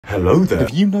Hello there.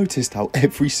 Have you noticed how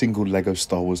every single LEGO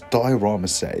Star Wars diorama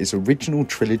set is original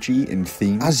trilogy in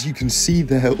theme? As you can see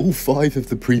there, all 5 of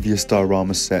the previous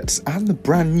diorama sets and the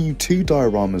brand new 2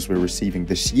 dioramas we're receiving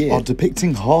this year are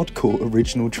depicting hardcore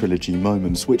original trilogy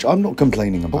moments, which I'm not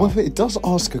complaining about. However, it does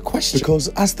ask a question, because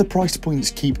as the price points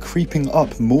keep creeping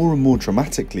up more and more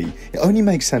dramatically, it only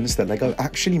makes sense that LEGO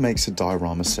actually makes a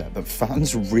diorama set that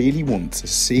fans really want to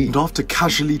see. And after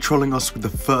casually trolling us with the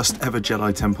first ever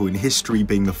Jedi temple in history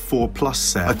being the 4+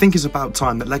 set, I think it's about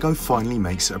time that LEGO finally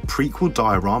makes a prequel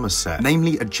diorama set,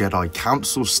 namely a Jedi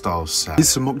Council style set. Here's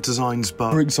some mock designs, but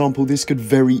for example, this could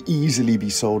very easily be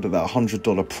sold at that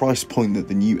 $100 price point that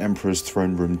the new Emperor's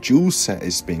Throne Room dual set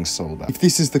is being sold at. If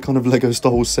this is the kind of LEGO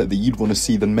Star Wars set that you'd want to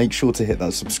see, then make sure to hit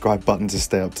that subscribe button to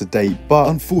stay up to date. But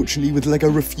unfortunately, with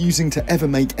LEGO refusing to ever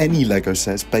make any LEGO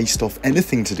sets based off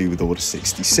anything to do with Order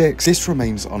 66, this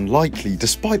remains unlikely,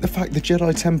 despite the fact the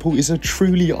Jedi Temple is a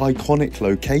truly iconic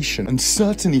location and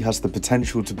certainly has the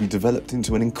potential to be developed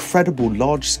into an incredible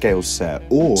large-scale set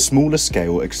or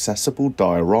smaller-scale accessible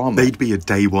diorama. They'd be a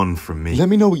day one from me. Let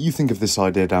me know what you think of this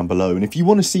idea down below, and if you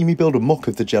want to see me build a mock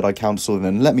of the Jedi Council,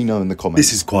 then let me know in the comments.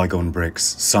 This is Qui-Gon Bricks,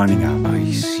 signing out. I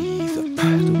see the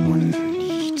Padawan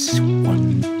needs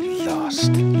one